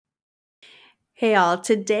Hey all,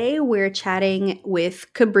 today we're chatting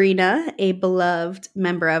with Cabrina, a beloved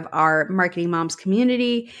member of our Marketing Moms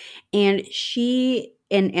community, and she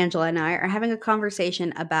and Angela and I are having a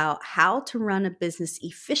conversation about how to run a business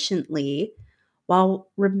efficiently while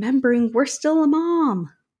remembering we're still a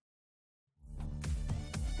mom.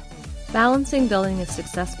 Balancing building a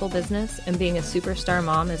successful business and being a superstar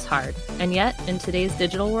mom is hard, and yet, in today's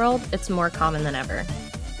digital world, it's more common than ever.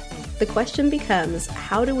 The question becomes,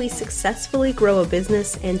 how do we successfully grow a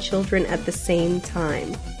business and children at the same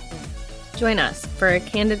time? Join us for a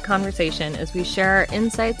candid conversation as we share our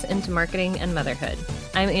insights into marketing and motherhood.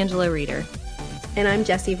 I'm Angela Reeder. And I'm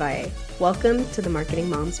Jessie Valle. Welcome to the Marketing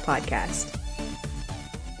Moms Podcast.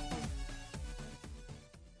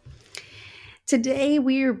 Today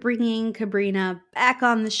we are bringing Cabrina back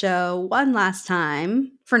on the show one last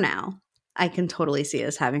time, for now. I can totally see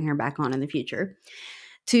us having her back on in the future,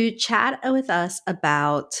 to chat with us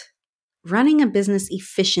about running a business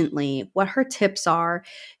efficiently, what her tips are.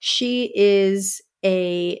 She is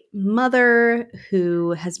a mother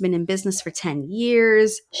who has been in business for 10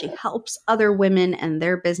 years. She helps other women and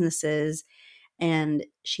their businesses, and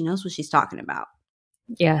she knows what she's talking about.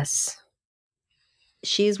 Yes.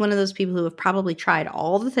 She's one of those people who have probably tried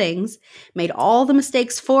all the things, made all the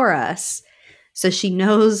mistakes for us, so she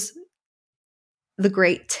knows the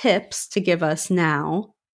great tips to give us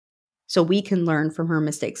now so we can learn from her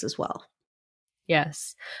mistakes as well.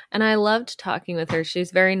 Yes. And I loved talking with her.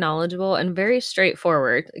 She's very knowledgeable and very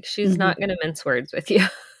straightforward. Like, she's not going to mince words with you.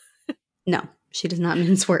 No, she does not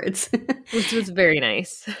mince words. Which was very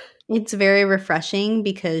nice. It's very refreshing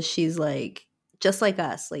because she's like, just like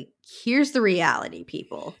us, like, here's the reality,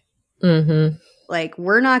 people. Mm-hmm. Like,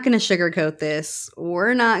 we're not going to sugarcoat this.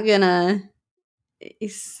 We're not going to,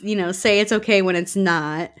 say it's okay when it's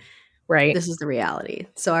not. Right. This is the reality.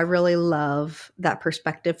 So I really love that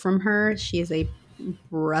perspective from her. She is a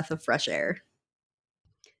breath of fresh air.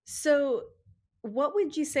 So what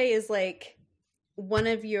would you say is like one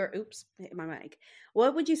of your,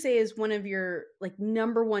 what would you say is one of your like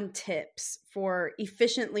number one tips for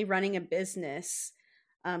efficiently running a business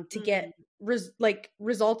to get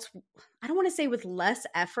results? I don't want to say with less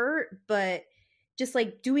effort, but just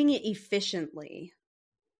like doing it efficiently.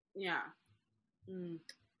 Yeah.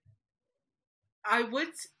 I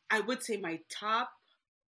would say my top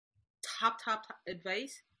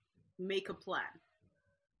advice: make a plan.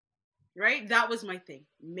 Right? That was my thing.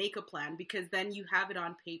 Make a plan, because then you have it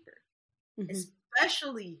on paper. Mm-hmm.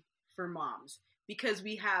 Especially for moms, because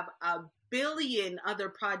we have a billion other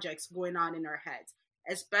projects going on in our heads,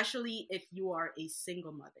 especially if you are a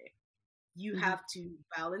single mother. You have to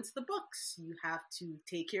balance the books. You have to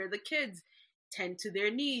take care of the kids, tend to their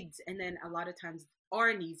needs. And then a lot of times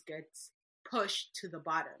our needs gets pushed to the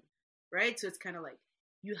bottom, right? So it's kind of like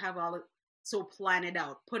you have so plan it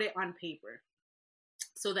out, put it on paper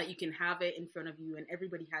so that you can have it in front of you and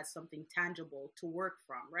everybody has something tangible to work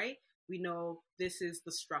from, right? We know this is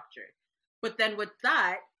the structure. But then with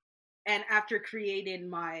that, and after creating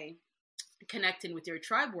my Connecting with Your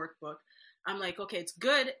Tribe workbook, I'm like, okay, it's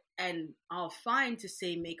good and all fine to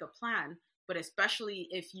say make a plan, but especially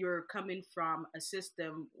if you're coming from a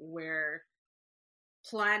system where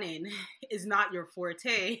planning is not your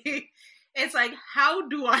forte, it's like, how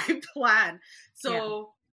do I plan?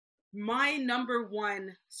 So my number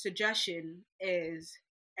one suggestion is,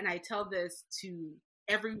 and I tell this to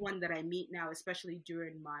everyone that I meet now, especially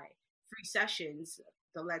during my free sessions,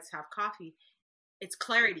 the Let's Have Coffee, it's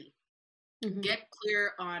clarity. Mm-hmm. Get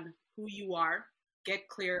clear on who you are, get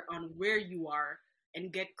clear on where you are,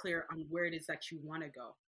 and get clear on where it is that you want to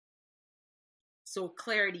go. So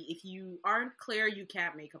clarity. If you aren't clear, you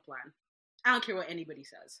can't make a plan. I don't care what anybody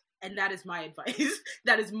says. And that is my advice.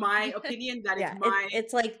 That is my opinion. That is my...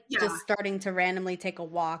 It's like just starting to randomly take a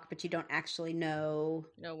walk, but you don't actually know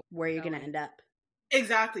where you're going to end up.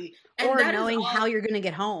 Exactly. Or knowing how you're going to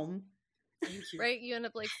get home. Thank you. Right? You end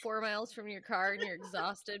up like 4 miles from your car and you're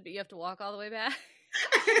exhausted, but you have to walk all the way back.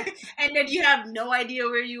 And then you have no idea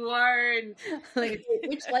where you are. And like,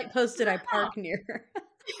 which light post did I park near?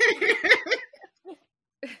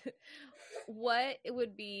 What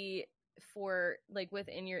would be for like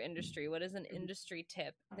within your industry, what is an industry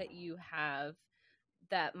tip that you have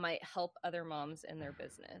that might help other moms in their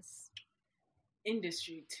business?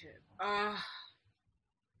 Industry tip.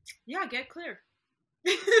 Get clear.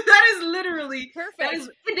 That is literally perfect.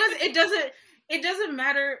 It doesn't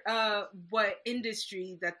matter what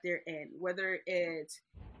industry that they're in, whether it's,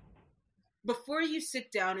 before you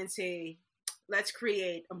sit down and say, let's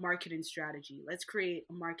create a marketing strategy, let's create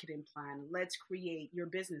a marketing plan, let's create your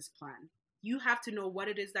business plan, you have to know what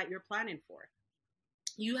it is that you're planning for.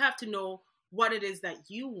 You have to know what it is that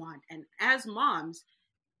you want. And as moms,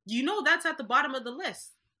 that's at the bottom of the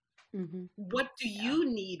list. Mm-hmm. What do you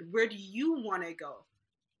need? Where do you want to go?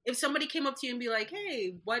 If somebody came up to you and be like,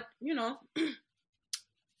 hey,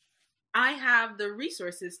 I have the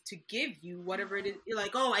resources to give you whatever it is. You're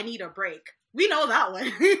like, oh, I need a break. We know that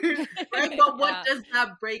one, right? But what does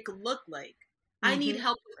that break look like? I need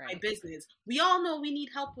help with my business. We all know we need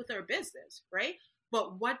help with our business, right?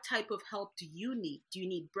 But what type of help do you need? Do you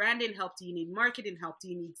need branding help? Do you need marketing help? Do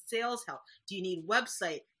you need sales help? Do you need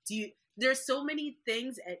website? There's so many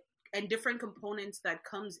things and different components that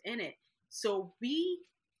comes in it. So we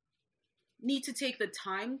need to take the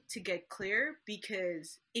time to get clear,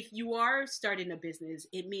 because if you are starting a business,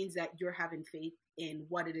 it means that you're having faith in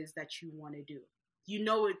what it is that you want to do.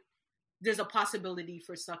 There's a possibility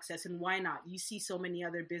for success, and why not? You see so many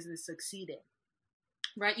other businesses succeeding,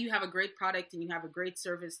 right? You have a great product and you have a great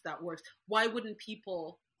service that works. Why wouldn't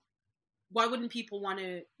people want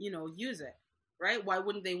to, use it, right? Why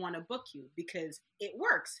wouldn't they want to book you? Because it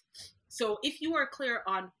works. So if you are clear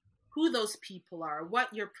on who those people are,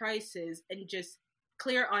 what your price is, and just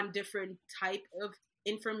clear on different type of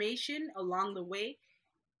information along the way,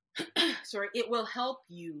 it will help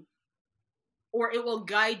you, or it will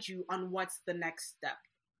guide you on what's the next step.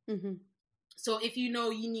 Mm-hmm. So if you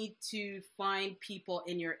need to find people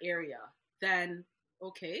in your area, then,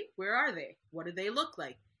 okay, where are they? What do they look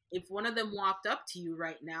like? If one of them walked up to you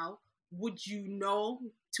right now, would you know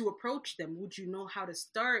to approach them? Would you know how to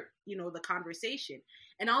start, the conversation?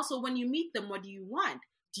 And also, when you meet them, what do you want?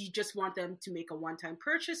 Do you just want them to make a one-time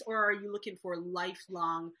purchase, or are you looking for a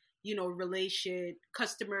lifelong,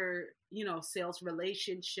 customer, sales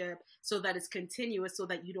relationship, so that it's continuous, so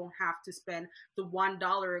that you don't have to spend the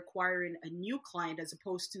 $1 acquiring a new client as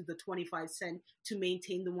opposed to the 25 cents to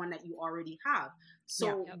maintain the one that you already have.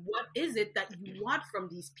 So what is it that you want from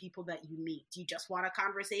these people that you meet? Do you just want a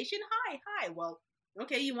conversation? Hi. Well,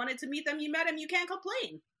 okay, you wanted to meet them, you met them, you can't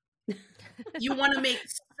complain. You want to make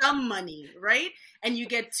some money, right? And you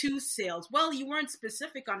get 2 sales. Well, you weren't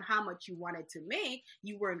specific on how much you wanted to make.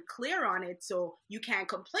 You weren't clear on it, so you can't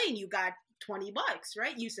complain. You got $20,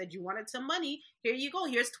 right? You said you wanted some money. Here you go.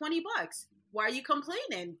 Here's $20. Why are you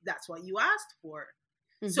complaining? That's what you asked for.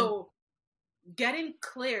 Mm-hmm. So getting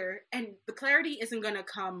clear, and the clarity isn't going to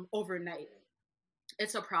come overnight.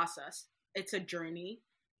 It's a process. It's a journey.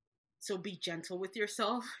 So be gentle with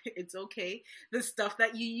yourself. It's okay. The stuff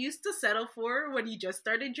that you used to settle for when you just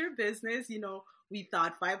started your business, we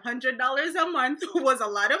thought $500 a month was a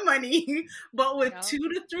lot of money, but with 2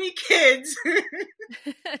 to 3 kids,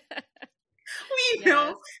 we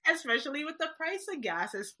know, especially with the price of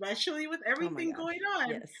gas, especially with everything going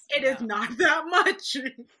on, it is not that much,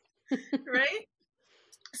 right?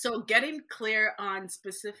 So getting clear on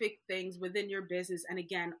specific things within your business, and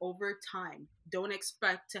again, over time, don't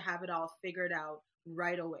expect to have it all figured out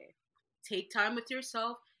right away. Take time with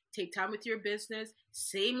yourself, take time with your business,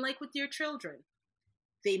 same like with your children.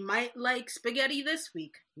 They might like spaghetti this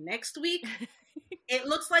week. Next week, it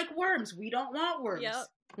looks like worms. We don't want worms. Yep.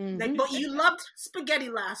 Mm-hmm. But you loved spaghetti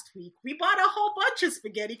last week. We bought a whole bunch of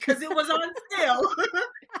spaghetti because it was on sale.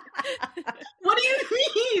 What do you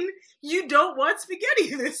mean you don't want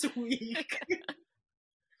spaghetti this week?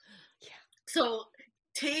 So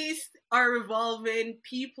tastes are evolving,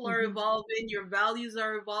 people are evolving, your values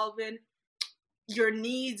are evolving, your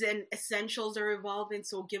needs and essentials are evolving.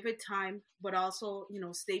 So give it time, but also,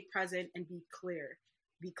 stay present and be clear.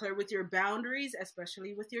 Be clear with your boundaries,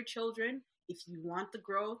 especially with your children, if you want the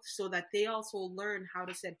growth, so that they also learn how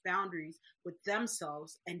to set boundaries with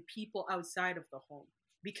themselves and people outside of the home.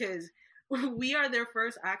 Because we are their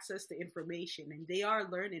first access to information, and they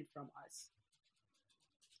are learning from us.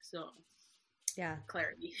 So,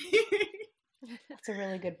 clarity. That's a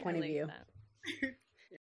really good point of view. That.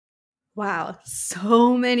 Wow,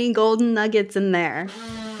 so many golden nuggets in there.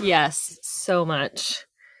 Yes, so much.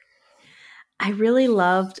 I really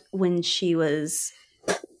loved when she was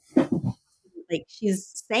like,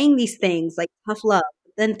 she's saying these things like tough love.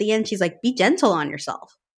 But then at the end, she's like, be gentle on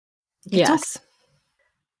yourself. Yes.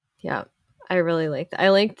 Yeah. I really liked that. I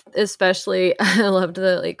liked, especially, I loved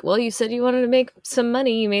the, well, you said you wanted to make some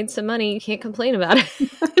money. You made some money. You can't complain about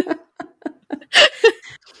it.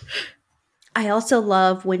 I also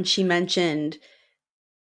love when she mentioned,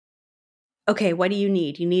 okay, what do you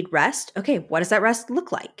need? You need rest? Okay, what does that rest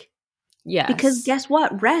look like? Yes. Because guess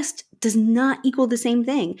what? Rest does not equal the same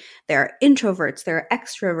thing. There are introverts, there are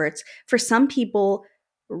extroverts. For some people,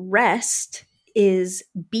 rest is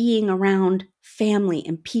being around family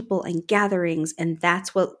and people and gatherings, and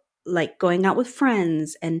that's what, like, going out with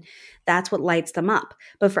friends, and that's what lights them up.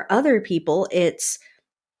 But for other people, it's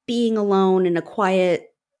being alone in a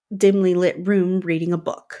quiet, dimly lit room reading a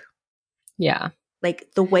book. Yeah. Like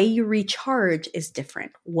the way you recharge is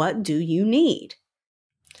different. What do you need?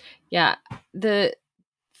 Yeah. The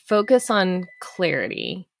focus on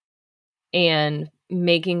clarity and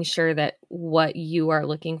making sure that what you are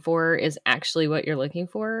looking for is actually what you're looking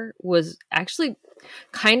for was actually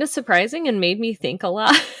kind of surprising and made me think a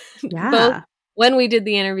lot. Yeah. Both when we did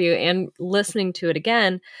the interview and listening to it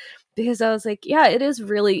again, because I was like, yeah, it is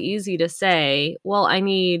really easy to say, well, I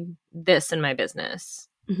need this in my business.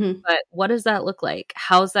 Mm-hmm. But what does that look like?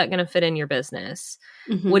 How's that going to fit in your business?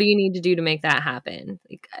 Mm-hmm. What do you need to do to make that happen?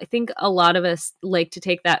 Like, I think a lot of us like to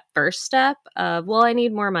take that first step of, well, I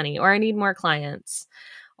need more money, or I need more clients,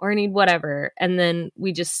 or I need whatever. And then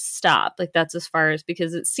we just stop. Like, that's as far as,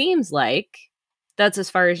 because it seems like that's as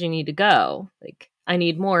far as you need to go. Like, I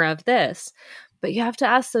need more of this. But you have to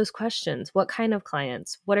ask those questions. What kind of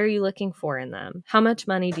clients? What are you looking for in them? How much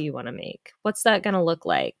money do you want to make? What's that going to look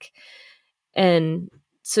like? And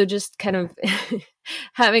so just kind of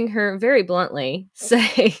having her very bluntly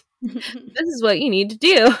say, this is what you need to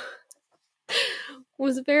do,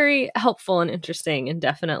 was very helpful and interesting, and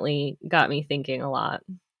definitely got me thinking a lot.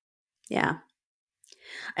 Yeah.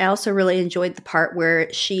 I also really enjoyed the part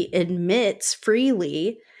where she admits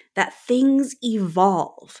freely that things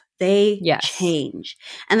evolve. They change.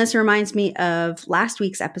 And this reminds me of last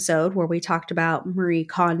week's episode where we talked about Marie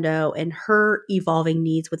Kondo and her evolving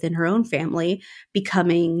needs within her own family,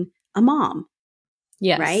 becoming a mom.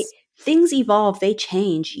 Yes. Right? Things evolve, they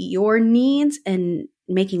change. Your needs and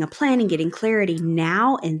making a plan and getting clarity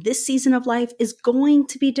now in this season of life is going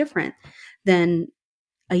to be different than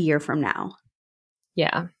a year from now.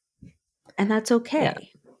 Yeah. And that's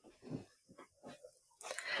okay.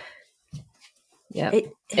 Yeah.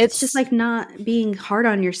 It's just like not being hard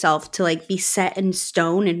on yourself to like be set in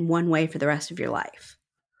stone in one way for the rest of your life.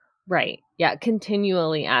 Right. Yeah.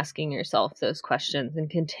 Continually asking yourself those questions and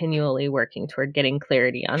continually working toward getting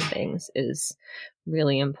clarity on things is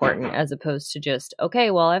really important, as opposed to just,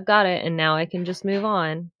 okay, well, I've got it and now I can just move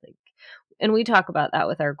on. Like, and we talk about that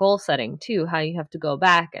with our goal setting too, how you have to go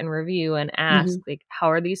back and review and ask, like,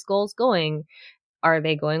 how are these goals going? Are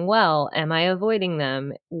they going well? Am I avoiding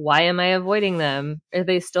them? Why am I avoiding them? Are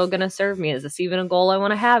they still going to serve me? Is this even a goal I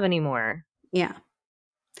want to have anymore? Yeah.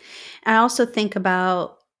 I also think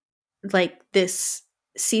about like this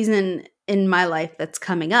season in my life that's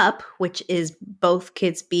coming up, which is both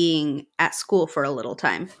kids being at school for a little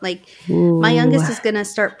time. Like my youngest is going to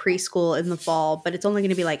start preschool in the fall, but it's only going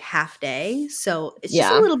to be like half day. So it's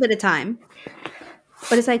just a little bit of time.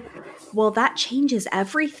 But it's like, well, that changes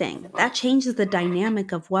everything. That changes the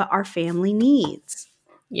dynamic of what our family needs.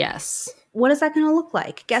 Yes. What is that going to look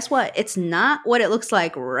like? Guess what? It's not what it looks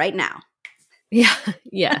like right now. Yeah.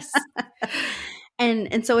 Yes.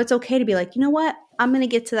 And so it's okay to be like, you know what? I'm going to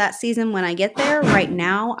get to that season when I get there. Right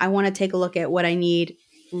now, I want to take a look at what I need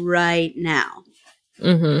right now.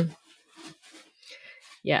 Mm-hmm.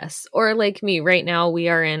 Yes. Or like me, right now we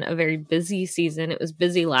are in a very busy season. It was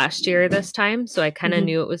busy last year this time, so I kind of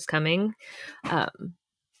knew it was coming.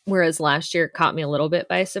 Whereas last year it caught me a little bit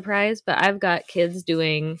by surprise, but I've got kids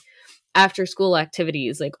doing after school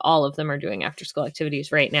activities. Like all of them are doing after school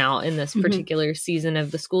activities right now in this particular season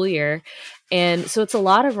of the school year. And so it's a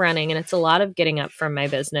lot of running and it's a lot of getting up from my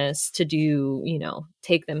business to do, you know,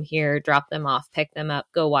 take them here, drop them off, pick them up,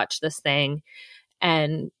 go watch this thing.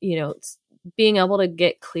 And, you know, it's being able to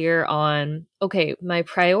get clear on, okay, my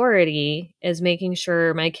priority is making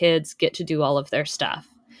sure my kids get to do all of their stuff.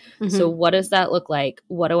 So what does that look like?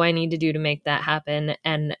 What do I need to do to make that happen?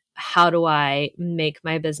 And how do I make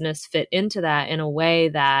my business fit into that in a way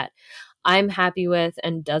that I'm happy with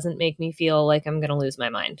and doesn't make me feel like I'm going to lose my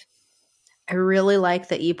mind? I really like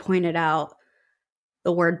that you pointed out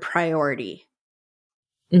the word priority.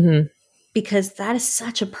 Because that is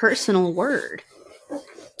such a personal word.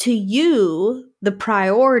 To you, the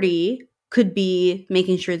priority could be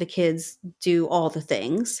making sure the kids do all the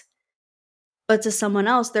things. But to someone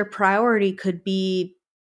else, their priority could be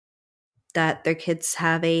that their kids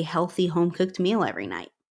have a healthy home-cooked meal every night.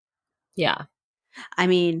 Yeah. I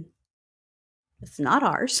mean, it's not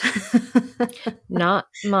ours. Not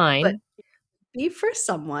mine. But be for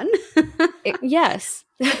someone. Yes.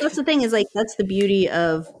 But that's the thing is like, that's the beauty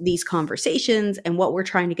of these conversations and what we're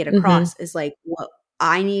trying to get across is like what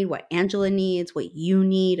I need, what Angela needs, what you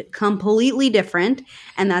need, completely different.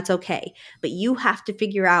 And that's okay. But you have to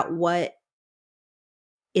figure out what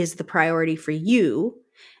is the priority for you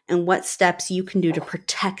and what steps you can do to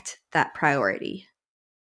protect that priority.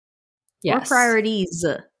 Yes. Or priorities.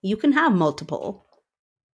 You can have multiple.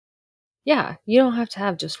 Yeah. You don't have to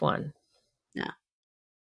have just one. No.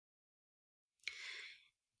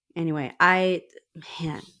 Anyway,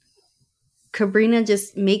 man, Kabrina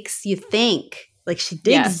just makes you think. Like, she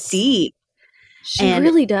digs deep. She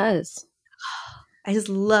really does. I just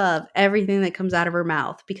love everything that comes out of her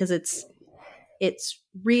mouth because it's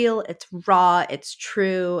real, it's raw, it's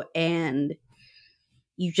true, and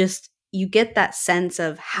you get that sense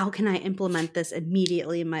of how can I implement this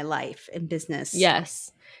immediately in my life and business.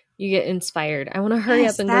 Yes. You get inspired. I want to hurry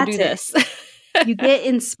up and go do this. You get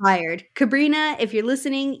inspired. Kabrina, if you're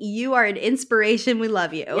listening, you are an inspiration. We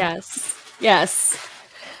love you. Yes. Yes.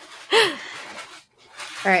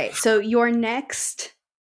 All right. So your next,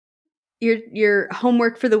 your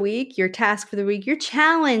homework for the week, your task for the week, your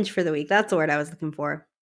challenge for the week. That's the word I was looking for.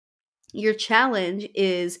 Your challenge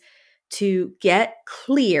is to get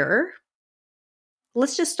clear.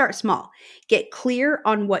 Let's just start small. Get clear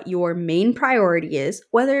on what your main priority is,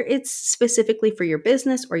 whether it's specifically for your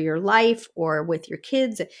business or your life or with your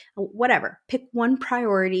kids, whatever. Pick one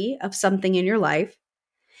priority of something in your life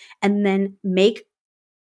and then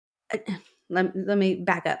let me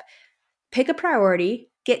back up. Pick a priority,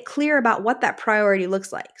 get clear about what that priority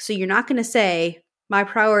looks like. So you're not going to say, my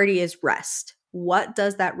priority is rest. What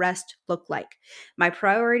does that rest look like? My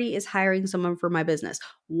priority is hiring someone for my business.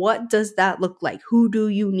 What does that look like? Who do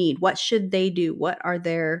you need? What should they do? What are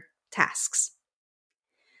their tasks?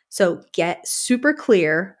 So get super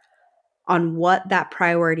clear on what that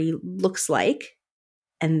priority looks like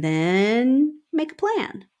and then make a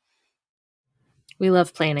plan. We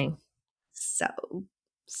love planning. So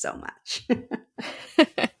much.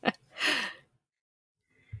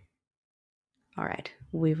 All right.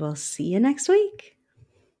 We will see you next week.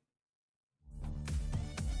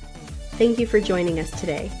 Thank you for joining us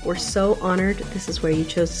today. We're so honored this is where you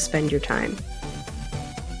chose to spend your time.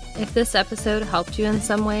 If this episode helped you in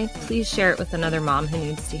some way, please share it with another mom who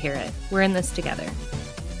needs to hear it. We're in this together.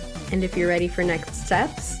 And if you're ready for next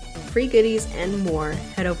steps, free goodies, and more,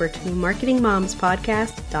 head over to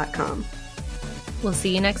marketingmomspodcast.com. We'll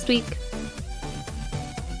see you next week.